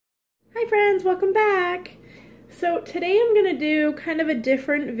friends, welcome back. So today I'm going to do kind of a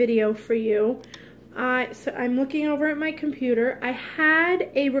different video for you. So I'm looking over at my computer. I had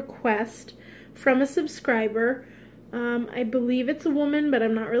a request from a subscriber. I believe it's a woman, but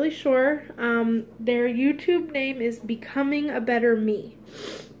I'm not really sure. Their YouTube name is Becoming a Better Me.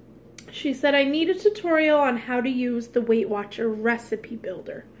 She said, I need a tutorial on how to use the Weight Watcher recipe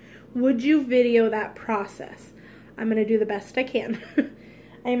builder. Would you video that process? I'm going to do the best I can.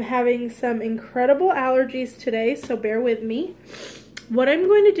 I'm having some incredible allergies today, so bear with me. What I'm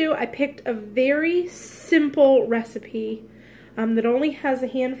going to do, I picked a very simple recipe that only has a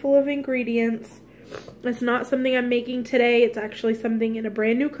handful of ingredients. It's not something I'm making today. It's actually something in a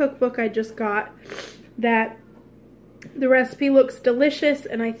brand new cookbook I just got that the recipe looks delicious,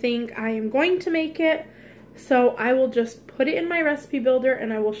 and I think I am going to make it. So I will just put it in my recipe builder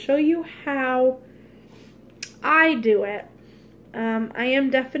and I will show you how I do it. I am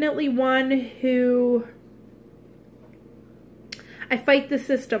definitely one who I fight the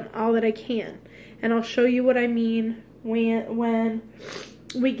system all that I can, and I'll show you what I mean when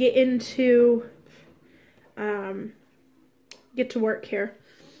we get into get to work here.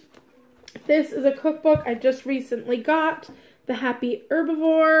 This is a cookbook I just recently got, The Happy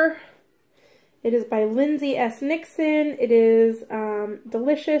Herbivore. It is by Lindsay S. Nixon. It is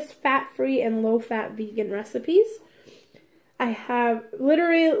delicious, fat-free, and low-fat vegan recipes. I have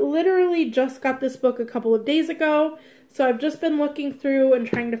literally just got this book a couple of days ago, so I've just been looking through and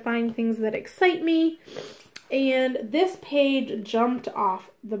trying to find things that excite me, and this page jumped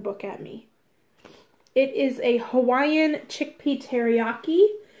off the book at me. It is a Hawaiian chickpea teriyaki.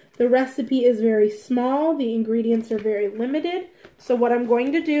 The recipe is very small, the ingredients are very limited, so what I'm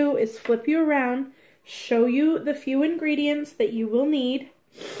going to do is flip you around, show you the few ingredients that you will need,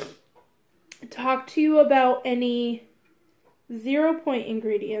 talk to you about any 0-point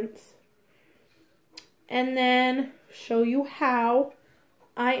ingredients, and then show you how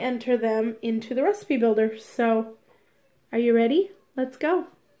I enter them into the recipe builder. So, are you ready? Let's go.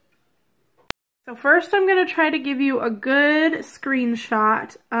 So first I'm going to try to give you a good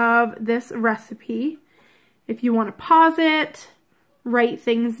screenshot of this recipe. If you want to pause it, write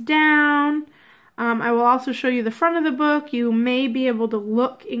things down. I will also show you the front of the book. You may be able to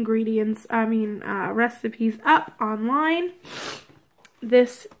look recipes up online.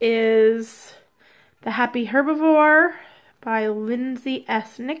 This is The Happy Herbivore by Lindsay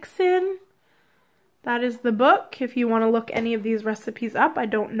S. Nixon. That is the book if you want to look any of these recipes up. I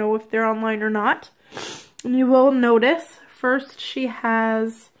don't know if they're online or not. And you will notice, first she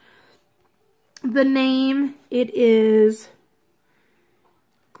has the name. It is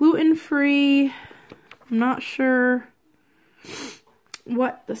gluten-free. I'm not sure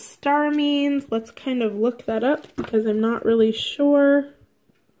what the star means. Let's kind of look that up because I'm not really sure.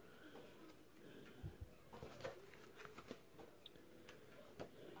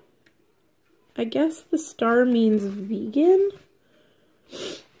 I guess the star means vegan.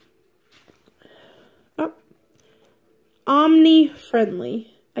 Oh,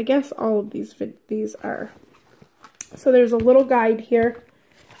 omni-friendly. I guess all of these are. So there's a little guide here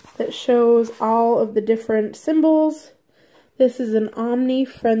that shows all of the different symbols. This is an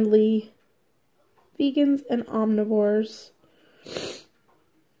omni-friendly vegans and omnivores. It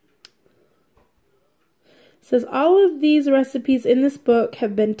says all of these recipes in this book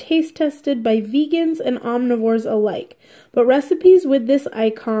have been taste tested by vegans and omnivores alike, but recipes with this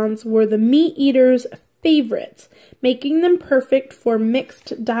icons were the meat eaters' favorites, making them perfect for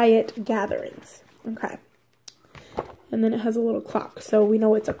mixed diet gatherings. Okay. And then it has a little clock, so we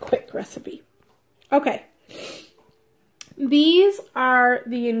know it's a quick recipe. Okay. These are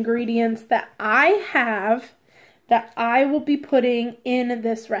the ingredients that I have that I will be putting in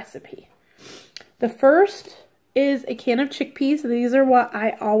this recipe. The first is a can of chickpeas. These are what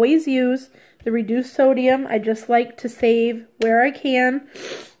I always use. The reduced sodium, I just like to save where I can.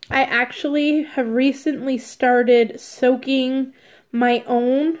 I actually have recently started soaking my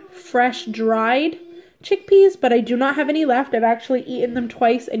own fresh dried chickpeas, but I do not have any left. I've actually eaten them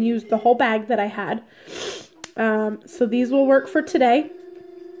twice and used the whole bag that I had. So these will work for today.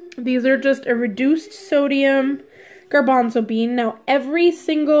 These are just a reduced sodium garbanzo bean. Now every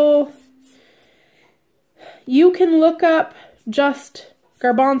single, you can look up just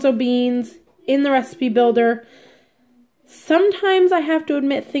garbanzo beans in the recipe builder. Sometimes I have to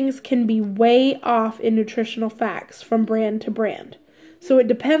admit things can be way off in nutritional facts from brand to brand. So it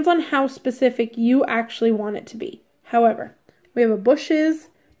depends on how specific you actually want it to be. However, we have a Bush's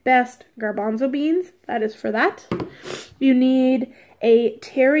Best garbanzo beans. That is for that. You need a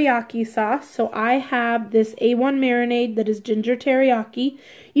teriyaki sauce. So I have this A1 marinade that is ginger teriyaki.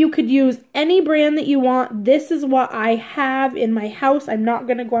 You could use any brand that you want. This is what I have in my house. I'm not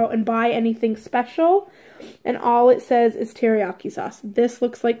going to go out and buy anything special. And all it says is teriyaki sauce. This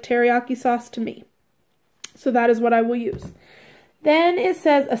looks like teriyaki sauce to me. So that is what I will use. Then it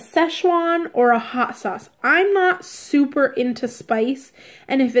says a Szechuan or a hot sauce. I'm not super into spice,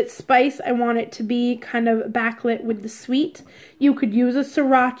 and if it's spice, I want it to be kind of backlit with the sweet. You could use a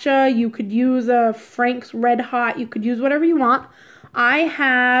Sriracha, you could use a Frank's Red Hot, you could use whatever you want. I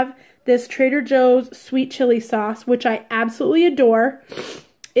have this Trader Joe's sweet chili sauce, which I absolutely adore.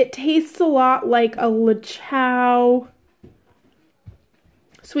 It tastes a lot like a Le Chow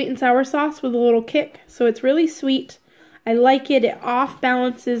sweet and sour sauce with a little kick, so it's really sweet. I like it. It off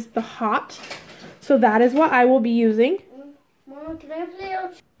balances the hot. So that is what I will be using. Mom, can I play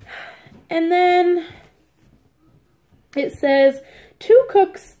out? And then it says 2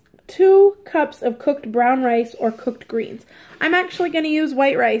 cups of cooked brown rice or cooked greens. I'm actually going to use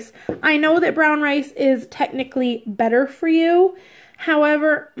white rice. I know that brown rice is technically better for you.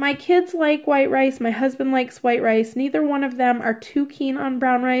 However, my kids like white rice. My husband likes white rice. Neither one of them are too keen on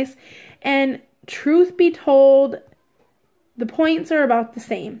brown rice. And truth be told, the points are about the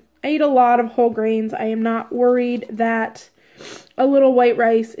same. I eat a lot of whole grains. I am not worried that a little white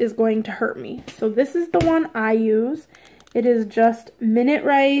rice is going to hurt me. So this is the one I use. It is just minute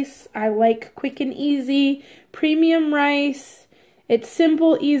rice. I like quick and easy. Premium rice. It's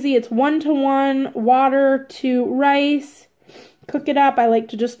simple, easy. It's 1-to-1 water to rice. Cook it up. I like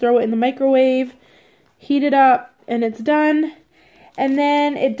to just throw it in the microwave. Heat it up and it's done. And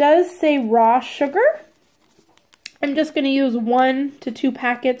then it does say raw sugar. I'm just going to use 1 to 2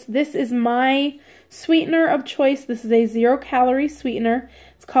 packets. This is my sweetener of choice. This is a 0-calorie sweetener.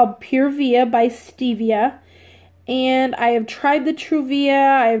 It's called Pure Via by Stevia. And I have tried the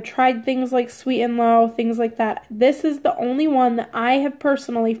Truvia. I have tried things like Sweet and Low, things like that. This is the only one that I have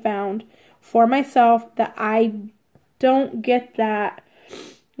personally found for myself that I don't get that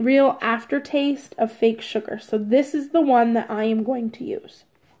real aftertaste of fake sugar. So this is the one that I am going to use.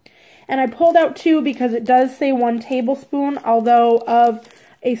 And I pulled out 2 because it does say 1 tablespoon, although of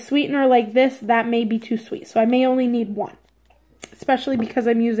a sweetener like this, that may be too sweet. So I may only need 1, especially because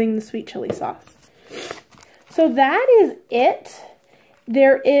I'm using the sweet chili sauce. So that is it.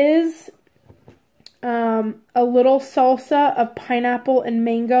 There is a little salsa of pineapple and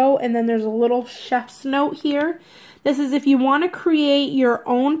mango, and then there's a little chef's note here. This is if you want to create your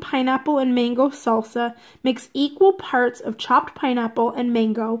own pineapple and mango salsa, mix equal parts of chopped pineapple and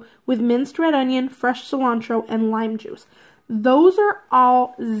mango with minced red onion, fresh cilantro, and lime juice. Those are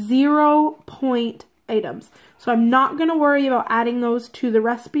all 0-point items. So I'm not going to worry about adding those to the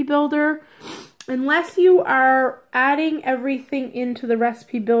recipe builder. Unless you are adding everything into the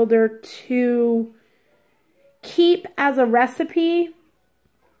recipe builder to keep as a recipe,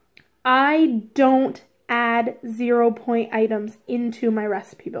 I don't add 0-point items into my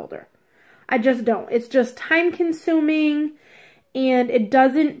recipe builder. I just don't. It's just time consuming and it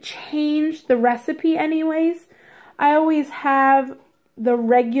doesn't change the recipe anyways. I always have the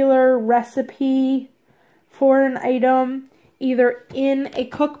regular recipe for an item either in a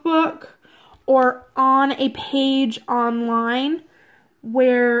cookbook or on a page online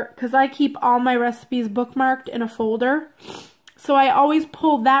where, because I keep all my recipes bookmarked in a folder. So I always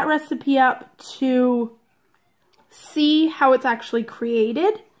pull that recipe up to see how it's actually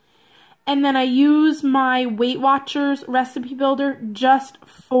created. And then I use my Weight Watchers recipe builder just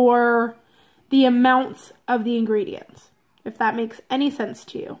for the amounts of the ingredients, if that makes any sense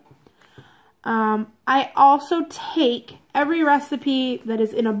to you. I also take every recipe that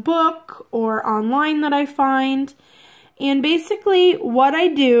is in a book or online that I find, and basically what I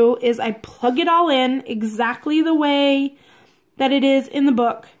do is I plug it all in exactly the way that it is in the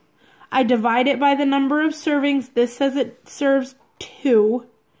book. I divide it by the number of servings. This says it serves 2.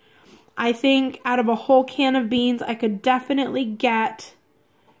 I think out of a whole can of beans, I could definitely get,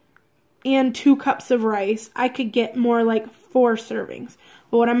 and 2 cups of rice, I could get more like 4 servings.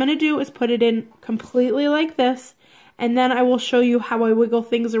 But what I'm going to do is put it in completely like this, and then I will show you how I wiggle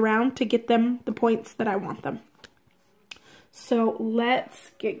things around to get them the points that I want them. So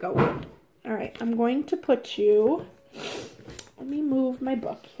let's get going. All right, I'm going to put you, let me move my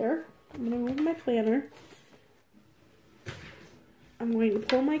book here. I'm going to move my planner. I'm going to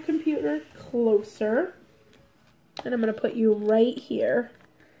pull my computer closer, and I'm going to put you right here.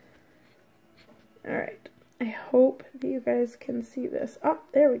 All right. I hope that you guys can see this. Oh,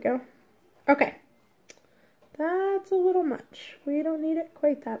 there we go. Okay. That's a little much. We don't need it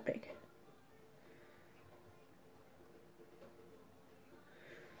quite that big.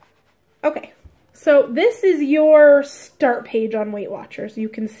 Okay, so this is your start page on Weight Watchers. You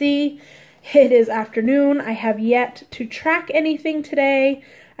can see it is afternoon. I have yet to track anything today.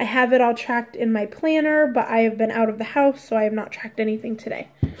 I have it all tracked in my planner, but I have been out of the house, so I have not tracked anything today.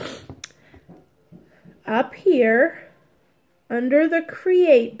 Up here, under the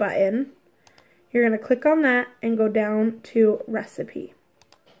Create button, you're going to click on that and go down to Recipe.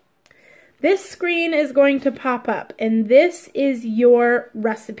 This screen is going to pop up, and this is your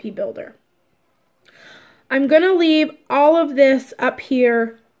recipe builder. I'm going to leave all of this up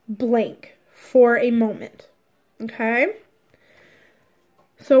here blank for a moment, okay?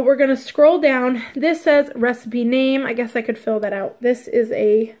 So we're going to scroll down. This says recipe name. I guess I could fill that out. This is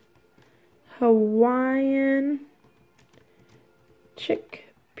a Hawaiian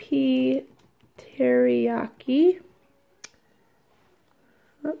chickpea teriyaki.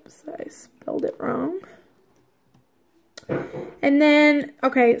 Oops, I spelled it wrong. And then,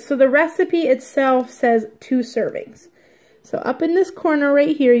 okay, so the recipe itself says 2 servings. So up in this corner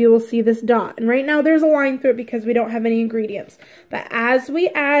right here, you will see this dot. And right now there's a line through it because we don't have any ingredients. But as we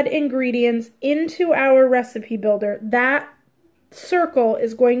add ingredients into our recipe builder, that circle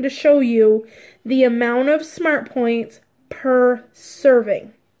is going to show you the amount of Smart Points per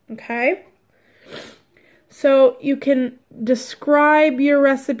serving, okay? So you can describe your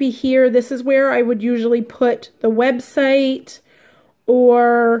recipe here. This is where I would usually put the website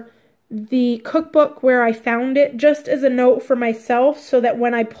or the cookbook where I found it, just as a note for myself, so that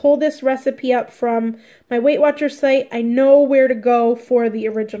when I pull this recipe up from my Weight Watchers site, I know where to go for the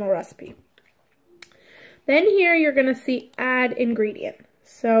original recipe. Then here you're going to see add ingredient.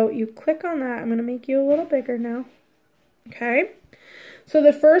 So you click on that. I'm going to make you a little bigger now. Okay. So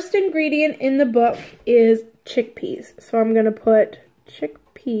the first ingredient in the book is chickpeas. So I'm going to put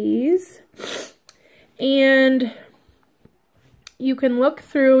chickpeas, and you can look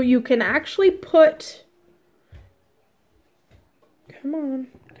through, you can actually put, come on,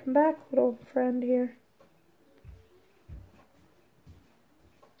 come back, little friend here.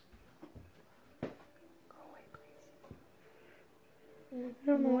 Go away, please. I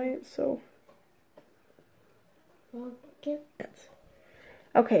don't know why it's so.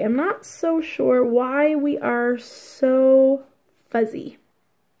 Okay, I'm not so sure why we are so fuzzy.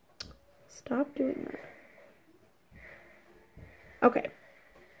 Stop doing that. Okay.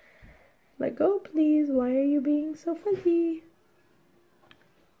 Let go, please. Why are you being so fuzzy?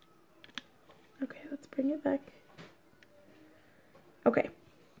 Okay, let's bring it back. Okay.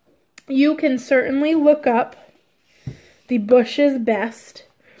 You can certainly look up the Bush's Best,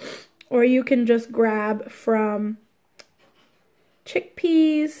 or you can just grab from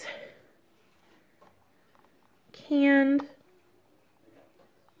chickpeas, canned.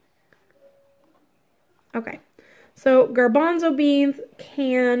 Okay, so garbanzo beans,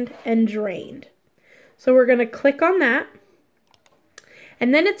 canned and drained. So we're going to click on that,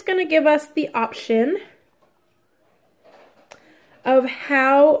 and then it's going to give us the option of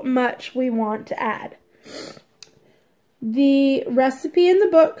how much we want to add. The recipe in the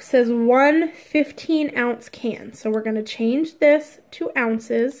book says 1 15-ounce can. So we're going to change this to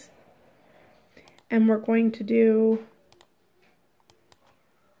ounces. And we're going to do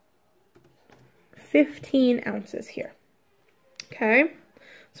 15 ounces here. Okay.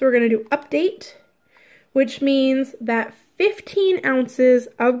 So we're going to do update, which means that 15 ounces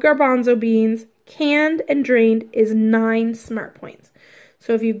of garbanzo beans, canned and drained, is 9 Smart Points.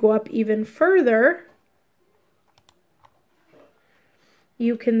 So if you go up even further,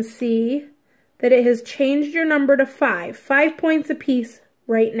 you can see that it has changed your number to 5. 5 points apiece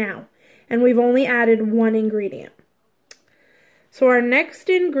right now. And we've only added 1 ingredient. So our next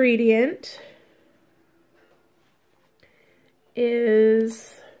ingredient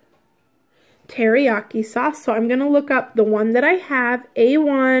is teriyaki sauce. So I'm going to look up the one that I have,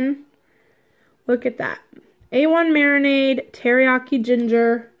 A1. Look at that. A1 marinade, teriyaki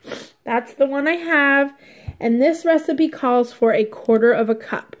ginger. That's the one I have. And this recipe calls for 1/4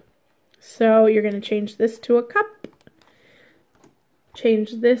 cup. So you're going to change this to a cup.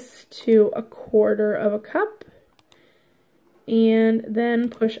 Change this to 1/4 cup. And then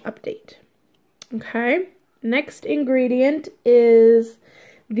push update. Okay. Next ingredient is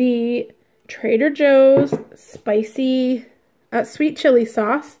the Trader Joe's spicy sweet chili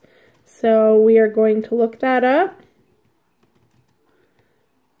sauce. So we are going to look that up.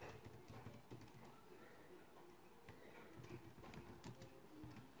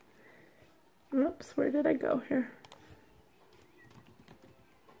 Oops, where did I go here?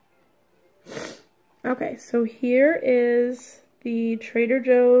 Okay, so here is the Trader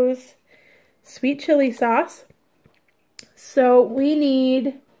Joe's sweet chili sauce. So we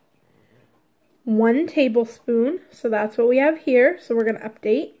need 1 tablespoon. So that's what we have here. So we're going to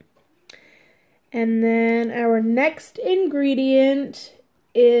update. And then our next ingredient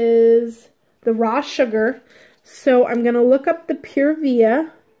is the raw sugar. So I'm going to look up the Pure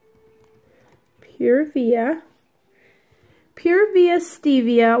Via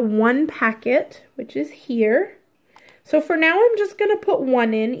Stevia 1 packet, which is here. So for now, I'm just going to put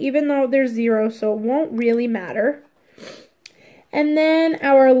 1 in, even though there's 0, so it won't really matter. And then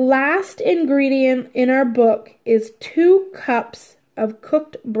our last ingredient in our book is 2 cups of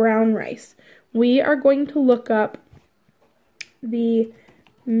cooked brown rice. We are going to look up the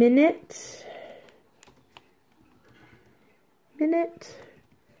Minute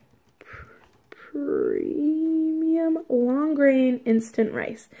Premium Long Grain Instant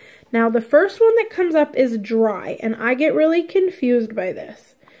Rice. Now the first one that comes up is dry, and I get really confused by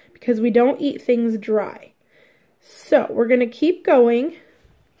this because we don't eat things dry. So we're going to keep going.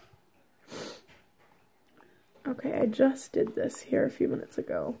 Okay, I just did this here a few minutes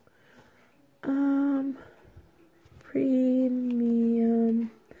ago. Premium.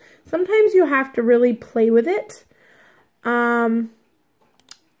 Sometimes you have to really play with it.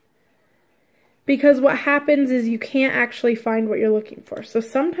 Because what happens is you can't actually find what you're looking for. So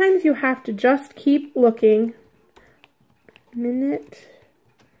sometimes you have to just keep looking. Minute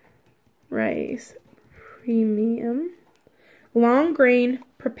Rice Premium Long Grain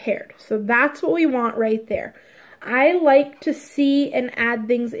Prepared. So that's what we want right there. I like to see and add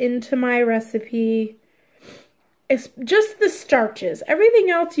things into my recipe. It's just the starches.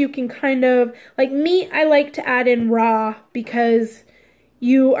 Everything else you can kind of, like meat, I like to add in raw because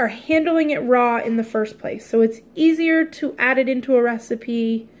you are handling it raw in the first place. So it's easier to add it into a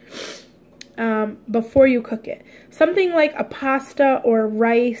recipe before you cook it. Something like a pasta or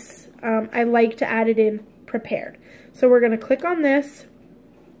rice, I like to add it in prepared. So we're going to click on this,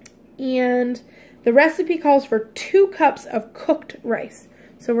 and the recipe calls for 2 cups of cooked rice.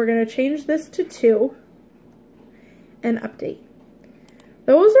 So we're going to change this to 2 and update.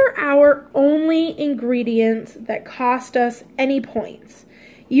 Those are our only ingredients that cost us any points.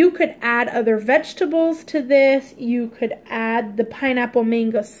 You could add other vegetables to this. You could add the pineapple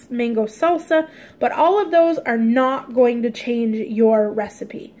mango salsa, but all of those are not going to change your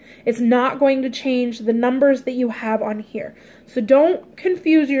recipe. It's not going to change the numbers that you have on here. So don't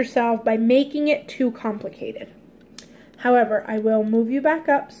confuse yourself by making it too complicated. However, I will move you back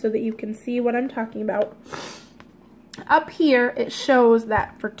up so that you can see what I'm talking about. Up here, it shows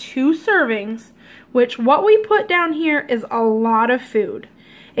that for 2 servings, which what we put down here is a lot of food.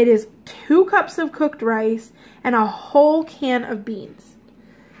 It is 2 cups of cooked rice and a whole can of beans.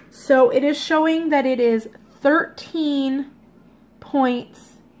 So it is showing that it is 13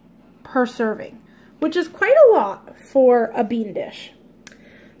 points per serving, which is quite a lot for a bean dish.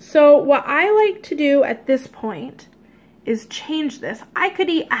 So what I like to do at this point is change this. I could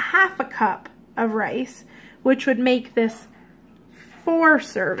eat a half a cup of rice, which would make this 4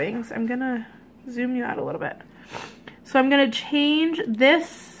 servings. I'm gonna zoom you out a little bit. So I'm gonna change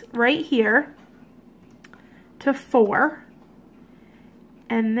this right here to 4.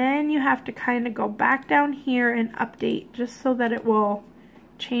 And then you have to kind of go back down here and update just so that it will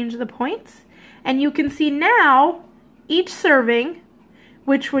change the points. And you can see now each serving,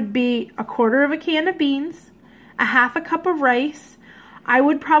 which would be a 1/4 of a can of beans, a half a cup of rice. I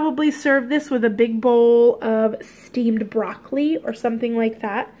would probably serve this with a big bowl of steamed broccoli or something like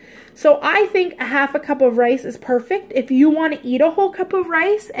that. So I think a half a cup of rice is perfect. If you want to eat a whole cup of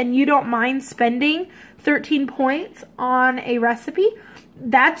rice and you don't mind spending 13 points on a recipe,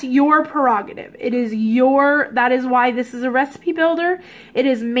 that's your prerogative. It is that is why this is a recipe builder. It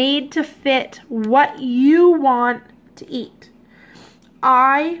is made to fit what you want to eat.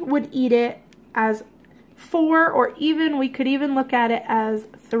 I would eat it as 4, or even we could even look at it as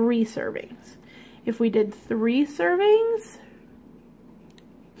 3 servings. If we did 3 servings,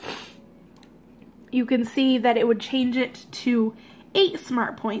 you can see that it would change it to 8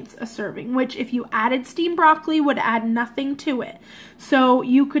 smart points a serving, which if you added steamed broccoli would add nothing to it. So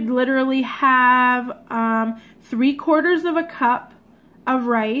you could literally have 3/4 of a cup of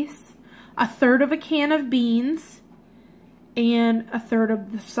rice, a 1/3 of a can of beans, and a 1/3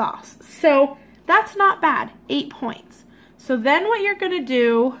 of the sauce. So that's not bad, 8 points. So then what you're gonna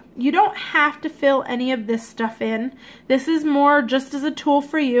do, you don't have to fill any of this stuff in. This is more just as a tool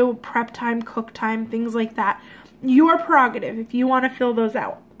for you, prep time, cook time, things like that. Your prerogative if you wanna fill those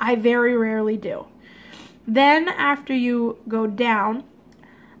out. I very rarely do. Then after you go down,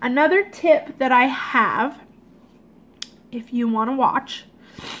 another tip that I have, if you wanna watch,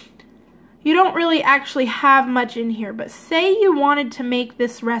 you don't really actually have much in here, but say you wanted to make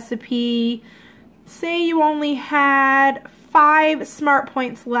this recipe say you only had 5 smart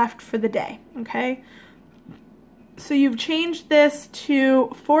points left for the day, okay? So you've changed this to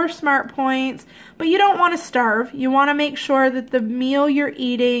 4 smart points, but you don't want to starve. You want to make sure that the meal you're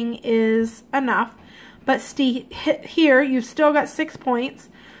eating is enough. But here, you've still got 6 points.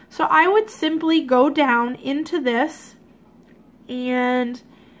 So I would simply go down into this, and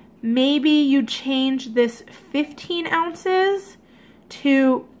maybe you change this 15 ounces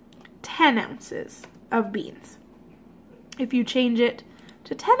to 10 ounces of beans. If you change it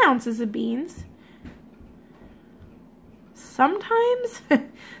to 10 ounces of beans,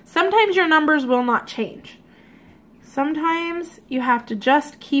 sometimes your numbers will not change. Sometimes you have to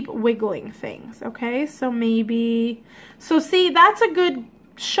just keep wiggling things, okay? So see, that's a good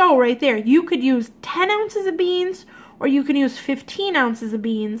show right there. You could use 10 ounces of beans, or you can use 15 ounces of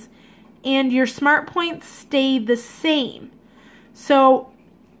beans, and your smart points stay the same. So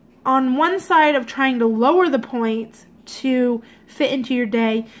on one side of trying to lower the points to fit into your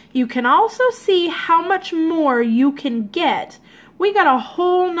day, you can also see how much more you can get. We got a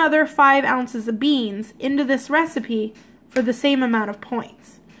whole nother 5 ounces of beans into this recipe for the same amount of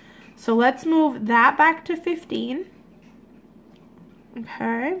points. So let's move that back to 15.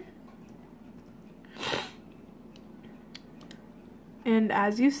 Okay. And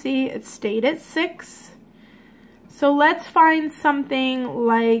as you see, it stayed at 6. So let's find something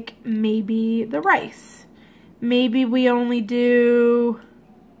like maybe the rice. Maybe we only do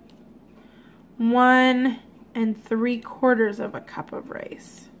 1 3/4 of a cup of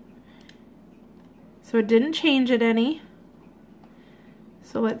rice. So it didn't change it any.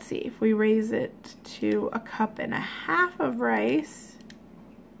 So let's see, if we raise it to 1.5 cups of rice,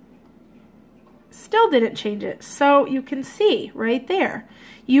 still didn't change it. So you can see right there,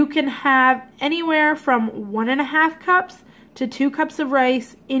 you can have anywhere from 1.5 cups to 2 cups of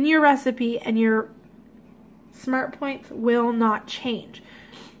rice in your recipe, and your smart points will not change.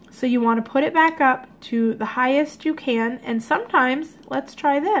 So you want to put it back up to the highest you can, and sometimes, let's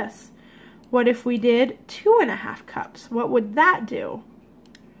try this. What if we did 2.5 cups? What would that do?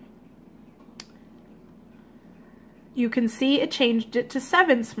 You can see it changed it to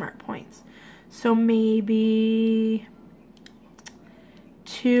 7 smart points. So maybe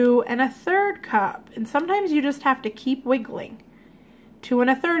 2 1/3 cup. And sometimes you just have to keep wiggling. 2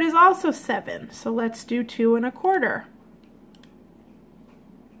 1/3 is also 7. So let's do 2 1/4.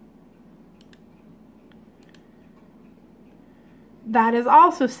 That is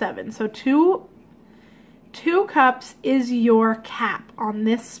also 7. So two cups is your cap on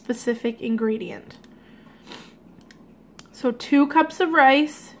this specific ingredient. So 2 cups of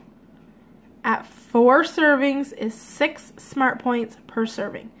rice at 4 servings is 6 smart points per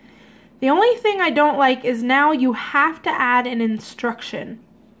serving. The only thing I don't like is now you have to add an instruction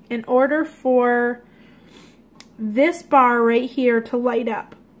in order for this bar right here to light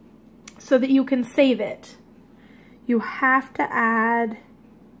up so that you can save it. You have to add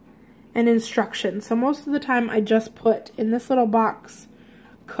an instruction. So most of the time I just put in this little box,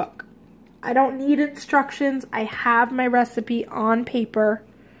 cook. I don't need instructions. I have my recipe on paper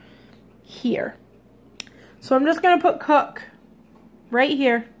here. So I'm just going to put cook right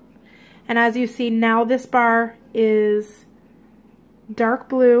here. And as you see, now this bar is dark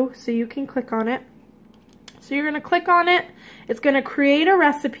blue, so you can click on it. So you're going to click on it. It's going to create a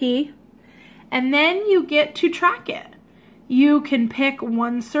recipe, and then you get to track it. You can pick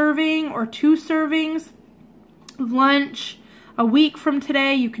 1 serving or 2 servings, lunch, a week from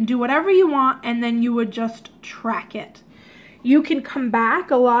today. You can do whatever you want, and then you would just track it. You can come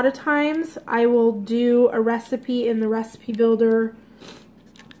back. A lot of times I will do a recipe in the recipe builder.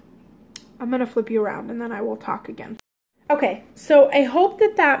 I'm going to flip you around and then I will talk again. Okay, so I hope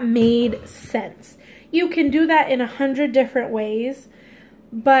that that made sense. You can do that in 100 different ways,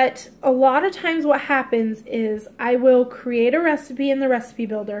 but a lot of times what happens is I will create a recipe in the recipe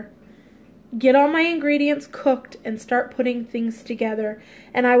builder, get all my ingredients cooked, and start putting things together,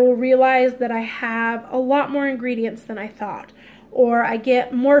 and I will realize that I have a lot more ingredients than I thought, or I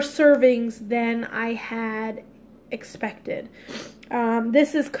get more servings than I had expected.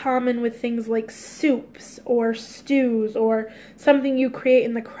 This is common with things like soups or stews or something you create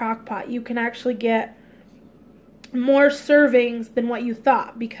in the crock pot. You can actually get more servings than what you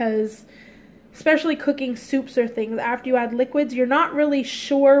thought, because especially cooking soups or things, after you add liquids, you're not really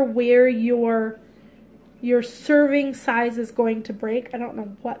sure where your serving size is going to break. I don't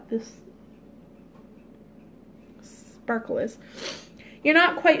know what this sparkle is. You're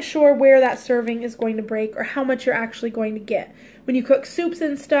not quite sure where that serving is going to break or how much you're actually going to get. When you cook soups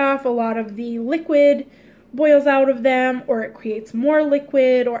and stuff, a lot of the liquid boils out of them, or it creates more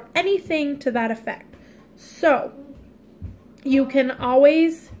liquid, or anything to that effect. So you can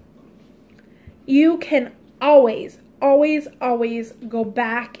always go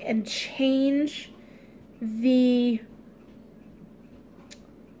back and change the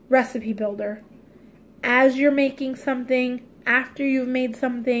recipe builder as you're making something, after you've made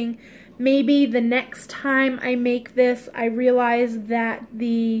something. Maybe the next time I make this, I realize that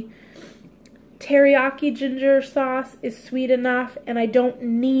the teriyaki ginger sauce is sweet enough and I don't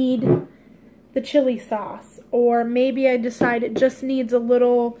need the chili sauce. Or maybe I decide it just needs a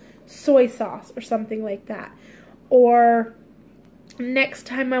little soy sauce or something like that. Or next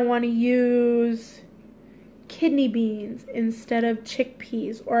time I want to use kidney beans instead of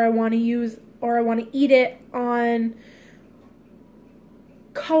chickpeas, or I want to eat it on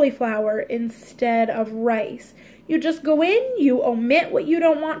cauliflower instead of rice. You just go in, you omit what you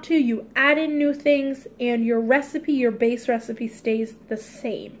don't want to, you add in new things, and your recipe, your base recipe, stays the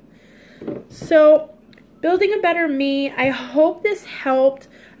same. So, building a better me, I hope this helped.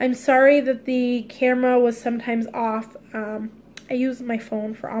 I'm sorry that the camera was sometimes off. I use my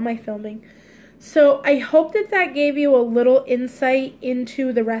phone for all my filming. So I hope that that gave you a little insight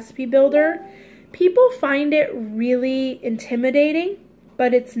into the recipe builder. People find it really intimidating,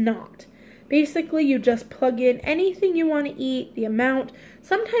 but it's not. Basically, you just plug in anything you want to eat, the amount.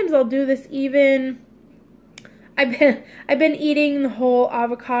 Sometimes I'll do this even. I've been eating the whole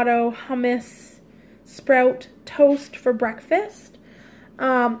avocado hummus sprout toast for breakfast.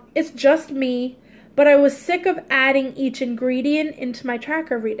 It's just me, but I was sick of adding each ingredient into my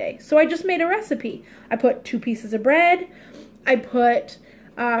tracker every day. So I just made a recipe. I put 2 pieces of bread. I put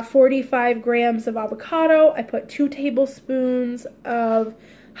 45 grams of avocado. I put 2 tablespoons of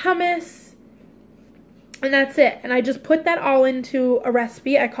hummus. And that's it. And I just put that all into a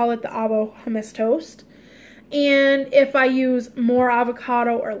recipe. I call it the Avo Hummus Toast. And if I use more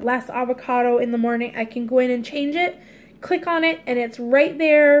avocado or less avocado in the morning, I can go in and change it, click on it, and it's right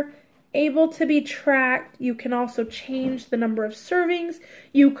there, able to be tracked. You can also change the number of servings.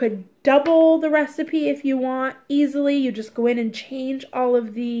 You could double the recipe if you want easily. You just go in and change all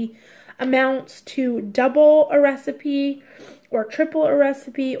of the amounts to double a recipe or triple a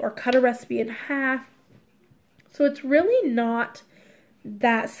recipe or cut a recipe in half. So it's really not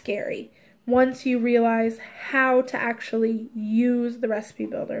that scary once you realize how to actually use the recipe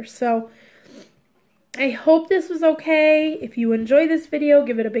builder. So I hope this was okay. If you enjoy this video,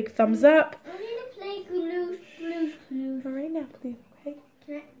 give it a big thumbs up. I need to play Blues Clues. All right now, please, okay?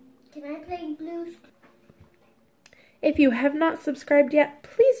 Can I play Blues? If you have not subscribed yet,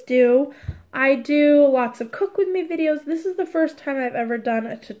 please do. I do lots of cook with me videos. This is the first time I've ever done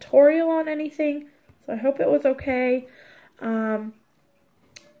a tutorial on anything, so I hope it was okay.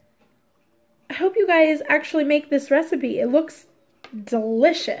 I hope you guys actually make this recipe. It looks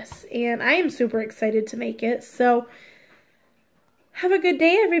delicious, and I am super excited to make it. So have a good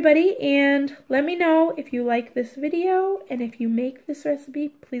day, everybody, and let me know if you like this video, and if you make this recipe,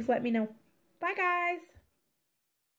 please let me know. Bye, guys!